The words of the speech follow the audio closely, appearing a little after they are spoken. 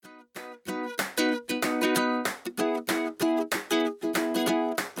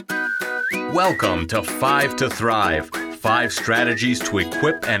Welcome to Five to Thrive, 5 strategies to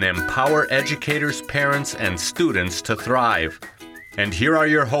equip and empower educators, parents, and students to thrive. And here are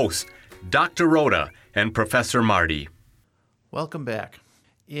your hosts, Dr. Rhoda and Professor Marty. Welcome back.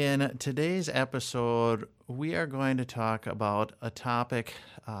 In today's episode, we are going to talk about a topic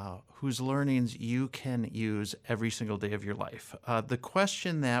whose learnings you can use every single day of your life. The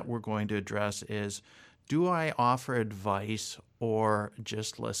question that we're going to address is, do I offer advice or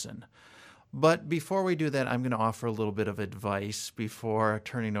just listen? But before we do that, I'm going to offer a little bit of advice before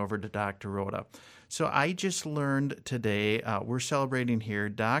turning over to Dr. Rhoda. So I just learned today, we're celebrating here,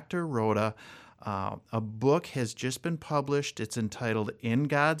 Dr. Rhoda, a book has just been published. It's entitled In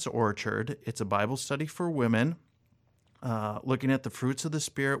God's Orchard. It's a Bible study for women, looking at the fruits of the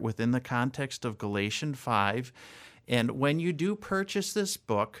Spirit within the context of Galatians 5. And when you do purchase this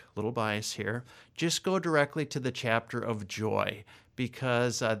book, little bias here, just go directly to the chapter of joy,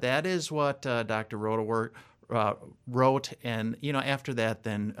 because that is what Dr. Rhoda wrote. And, after that,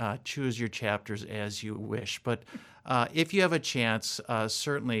 then choose your chapters as you wish. But if you have a chance,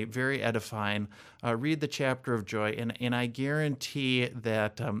 certainly very edifying, read the chapter of joy, and I guarantee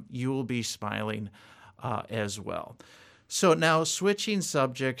that you will be smiling as well. So now, switching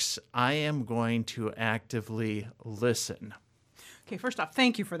subjects, I am going to actively listen. Okay, first off,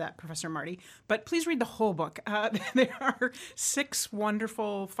 thank you for that, Professor Marty. But please read the whole book. There are 6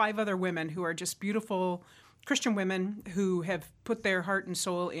 wonderful, 5 other women who are just beautiful Christian women who have put their heart and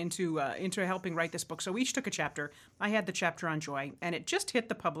soul into helping write this book. So we each took a chapter. I had the chapter on joy, and it just hit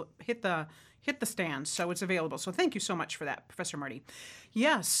the stands, so it's available. So thank you so much for that, Professor Marty.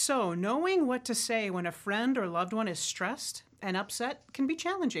 Yes, so knowing what to say when a friend or loved one is stressed and upset can be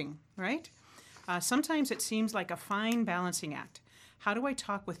challenging, right? Sometimes it seems like a fine balancing act. How do I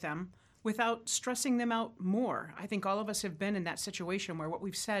talk with them without stressing them out more? I think all of us have been in that situation where what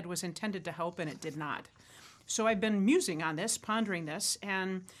we've said was intended to help and it did not. So I've been musing on this, pondering this,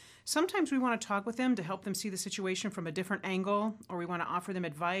 and sometimes we want to talk with them to help them see the situation from a different angle, or we want to offer them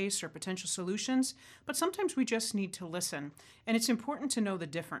advice or potential solutions, but sometimes we just need to listen. And it's important to know the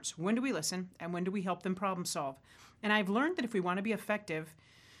difference. When do we listen, and when do we help them problem solve? And I've learned that if we want to be effective,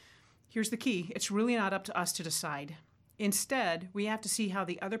 here's the key. It's really not up to us to decide. Instead, we have to see how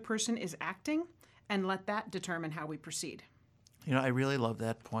the other person is acting and let that determine how we proceed. I really love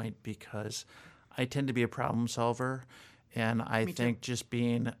that point, because I tend to be a problem solver, and I think just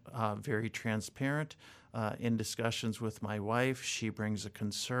being very transparent in discussions with my wife, she brings a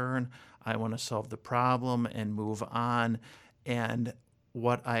concern. I want to solve the problem and move on. And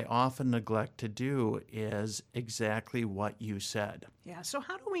what I often neglect to do is exactly what you said. Yeah, so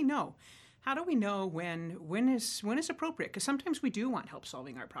how do we know? How do we know when is appropriate? Because sometimes we do want help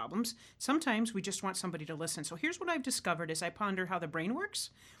solving our problems. Sometimes we just want somebody to listen. So here's what I've discovered as I ponder how the brain works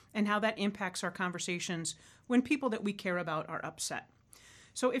and how that impacts our conversations when people that we care about are upset.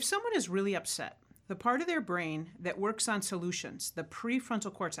 So if someone is really upset, the part of their brain that works on solutions, the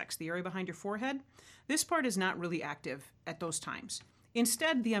prefrontal cortex, the area behind your forehead, this part is not really active at those times.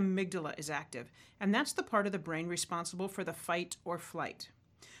 Instead, the amygdala is active, and that's the part of the brain responsible for the fight or flight.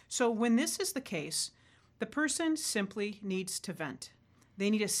 So when this is the case, the person simply needs to vent. They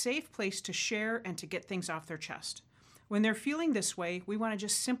need a safe place to share and to get things off their chest. When they're feeling this way, we want to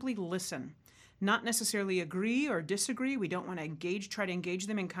just simply listen, not necessarily agree or disagree. We don't want to try to engage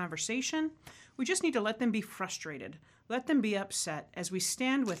them in conversation. We just need to let them be frustrated, let them be upset as we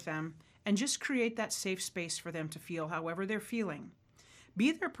stand with them and just create that safe space for them to feel however they're feeling.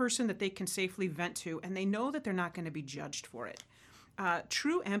 Be their person that they can safely vent to, and they know that they're not going to be judged for it.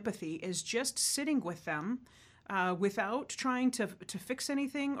 True empathy is just sitting with them without trying to fix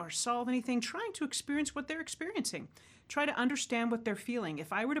anything or solve anything, trying to experience what they're experiencing. Try to understand what they're feeling.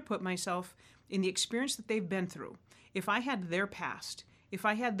 If I were to put myself in the experience that they've been through, if I had their past, if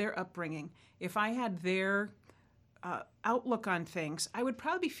I had their upbringing, if I had their outlook on things, I would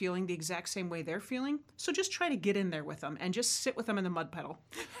probably be feeling the exact same way they're feeling. So just try to get in there with them and just sit with them in the mud puddle.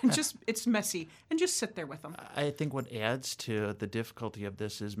 And it's messy, and just sit there with them. I think what adds to the difficulty of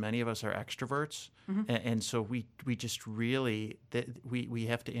this is many of us are extroverts, and so we just really we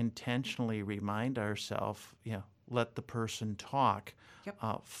have to intentionally remind ourselves, let the person talk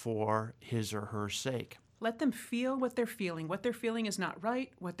for his or her sake. Let them feel what they're feeling. What they're feeling is not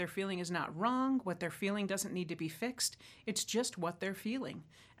right. What they're feeling is not wrong. What they're feeling doesn't need to be fixed. It's just what they're feeling.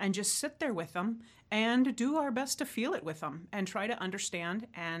 And just sit there with them and do our best to feel it with them and try to understand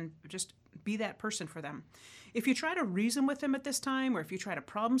and just be that person for them. If you try to reason with them at this time, or if you try to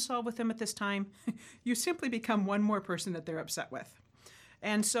problem solve with them at this time, you simply become one more person that they're upset with.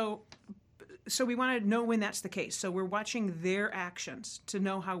 And so So we want to know when that's the case. So we're watching their actions to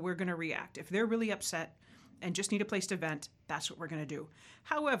know how we're going to react. If they're really upset and just need a place to vent, that's what we're going to do.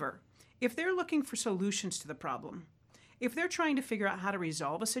 However, if they're looking for solutions to the problem, if they're trying to figure out how to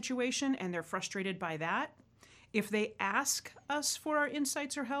resolve a situation and they're frustrated by that, if they ask us for our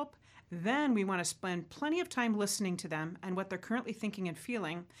insights or help, then we want to spend plenty of time listening to them and what they're currently thinking and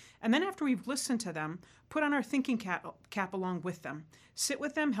feeling. And then after we've listened to them, put on our thinking cap along with them. Sit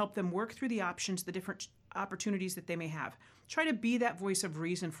with them, help them work through the options, the different opportunities that they may have. Try to be that voice of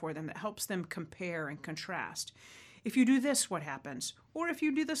reason for them that helps them compare and contrast. If you do this, what happens? Or if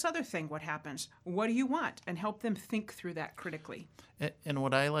you do this other thing, what happens? What do you want? And help them think through that critically. And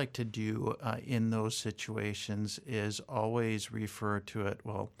what I like to do in those situations is always refer to it,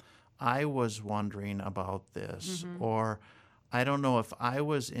 well, I was wondering about this, or I don't know if I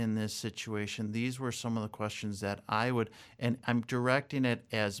was in this situation. These were some of the questions that I would, and I'm directing it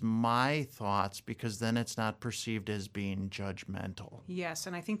as my thoughts because then it's not perceived as being judgmental. Yes,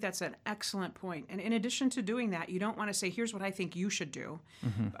 and I think that's an excellent point. And in addition to doing that, you don't want to say, here's what I think you should do.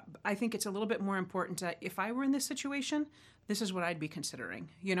 I think it's a little bit more important to, if I were in this situation, this is what I'd be considering.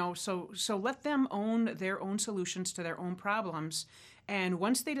 So let them own their own solutions to their own problems. And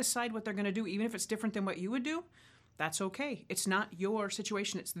once they decide what they're going to do, even if it's different than what you would do, that's okay. It's not your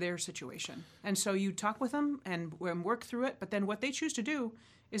situation, it's their situation. And so you talk with them and work through it, but then what they choose to do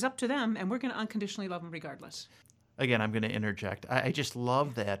is up to them, and we're going to unconditionally love them regardless. Again, I'm going to interject. I just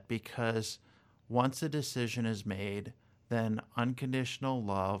love that because once a decision is made, then unconditional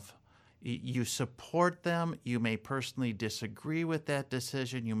love, you support them. You may personally disagree with that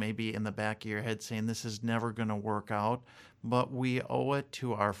decision. You may be in the back of your head saying this is never going to work out, but we owe it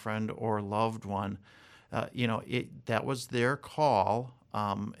to our friend or loved one. That was their call,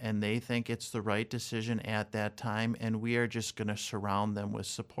 and they think it's the right decision at that time, and we are just going to surround them with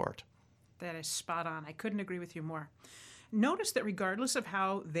support. That is spot on. I couldn't agree with you more. Notice that regardless of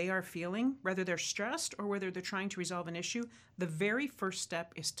how they are feeling, whether they're stressed or whether they're trying to resolve an issue, the very first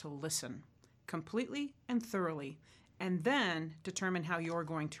step is to listen completely and thoroughly, and then determine how you're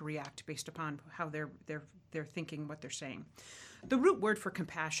going to react based upon how they're thinking, what they're saying. The root word for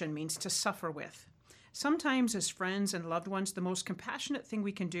compassion means to suffer with. Sometimes as friends and loved ones, the most compassionate thing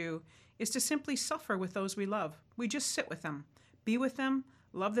we can do is to simply suffer with those we love. We just sit with them, be with them,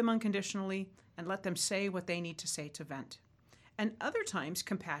 love them unconditionally, and let them say what they need to say to vent. And other times,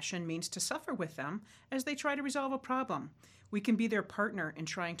 compassion means to suffer with them as they try to resolve a problem. We can be their partner in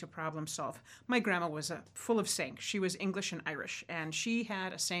trying to problem solve. My grandma was full of sayings. She was English and Irish, and she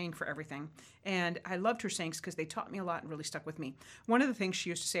had a saying for everything. And I loved her sayings because they taught me a lot and really stuck with me. One of the things she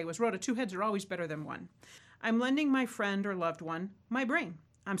used to say was, Rhoda, 2 heads are always better than 1. I'm lending my friend or loved one my brain.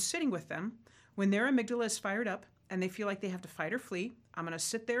 I'm sitting with them. When their amygdala is fired up and they feel like they have to fight or flee, I'm going to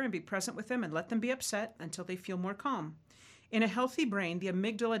sit there and be present with them and let them be upset until they feel more calm. In a healthy brain, the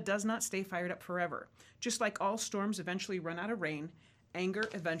amygdala does not stay fired up forever. Just like all storms eventually run out of rain, anger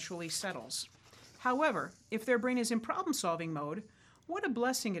eventually settles. However, if their brain is in problem-solving mode, what a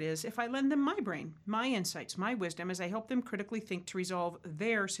blessing it is if I lend them my brain, my insights, my wisdom as I help them critically think to resolve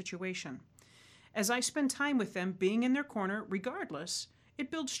their situation. As I spend time with them, being in their corner, regardless,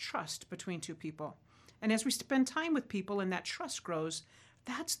 it builds trust between two people. And as we spend time with people and that trust grows,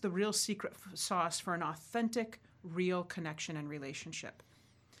 that's the real secret sauce for an authentic, real connection and relationship.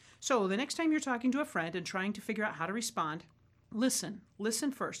 So the next time you're talking to a friend and trying to figure out how to respond, listen.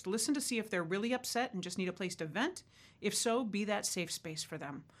 Listen first. Listen to see if they're really upset and just need a place to vent. If so, be that safe space for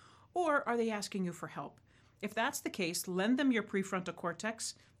them. Or are they asking you for help? If that's the case, lend them your prefrontal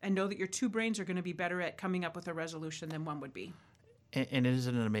cortex and know that your 2 brains are going to be better at coming up with a resolution than one would be. And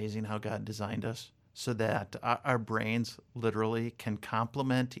isn't it amazing how God designed us so that our brains literally can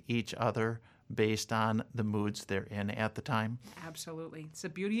complement each other based on the moods they're in at the time? Absolutely. It's the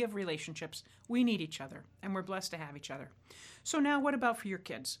beauty of relationships. We need each other, and we're blessed to have each other. So now what about for your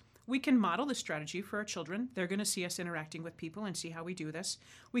kids? We can model this strategy for our children. They're going to see us interacting with people and see how we do this.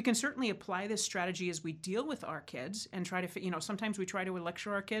 We can certainly apply this strategy as we deal with our kids and try to, sometimes we try to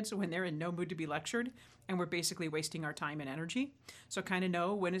lecture our kids when they're in no mood to be lectured, and we're basically wasting our time and energy. So kind of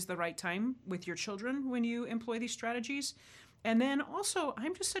know when is the right time with your children when you employ these strategies. And then also,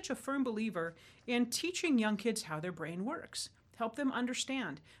 I'm just such a firm believer in teaching young kids how their brain works. Help them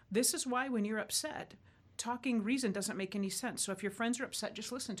understand. This is why when you're upset, talking reason doesn't make any sense. So if your friends are upset,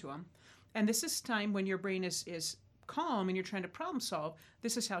 just listen to them. And this is time when your brain is calm and you're trying to problem solve.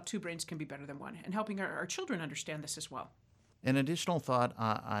 This is how 2 brains can be better than 1, and helping our children understand this as well. An additional thought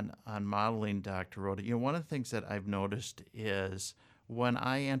on modeling, Dr. Rhoda, one of the things that I've noticed is when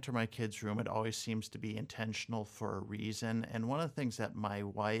I enter my kids' room, it always seems to be intentional for a reason. And one of the things that my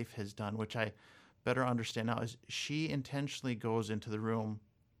wife has done, which I better understand now, is she intentionally goes into the room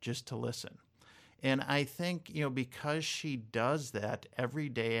just to listen. And I think, because she does that every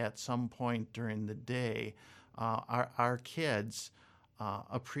day at some point during the day, our kids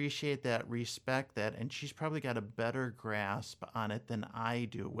appreciate that, respect that, and she's probably got a better grasp on it than I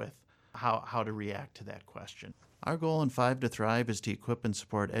do with how to react to that question. Our goal in 5 to Thrive is to equip and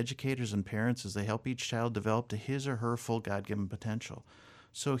support educators and parents as they help each child develop to his or her full God-given potential.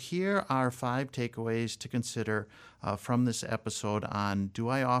 So here are 5 takeaways to consider from this episode on, do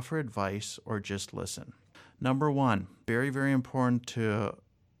I offer advice or just listen? Number 1, very, very important to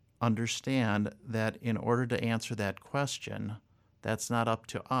understand that in order to answer that question, that's not up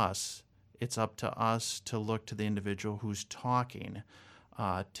to us. It's up to us to look to the individual who's talking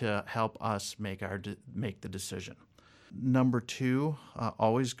to help us make the decision. Number 2,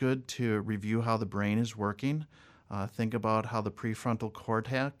 always good to review how the brain is working. Think about how the prefrontal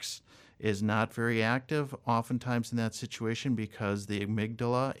cortex is not very active oftentimes in that situation because the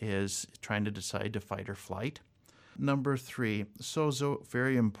amygdala is trying to decide to fight or flight. Number 3, so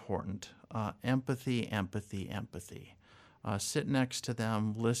very important, empathy. Sit next to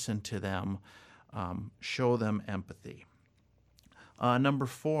them, listen to them, show them empathy. Number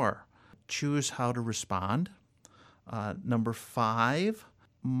 4, choose how to respond. Number 5,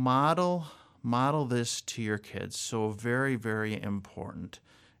 model this to your kids. So very, very important.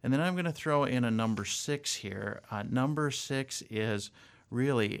 And then I'm going to throw in a number 6 here. Number 6 is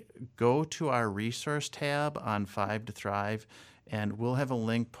really go to our resource tab on 5 to Thrive, and we'll have a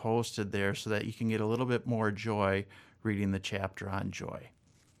link posted there so that you can get a little bit more joy reading the chapter on joy.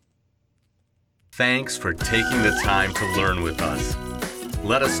 Thanks for taking the time to learn with us.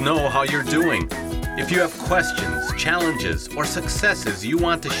 Let us know how you're doing. If you have questions, challenges, or successes you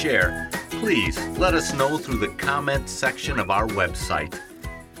want to share, please let us know through the comment section of our website.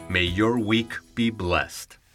 May your week be blessed.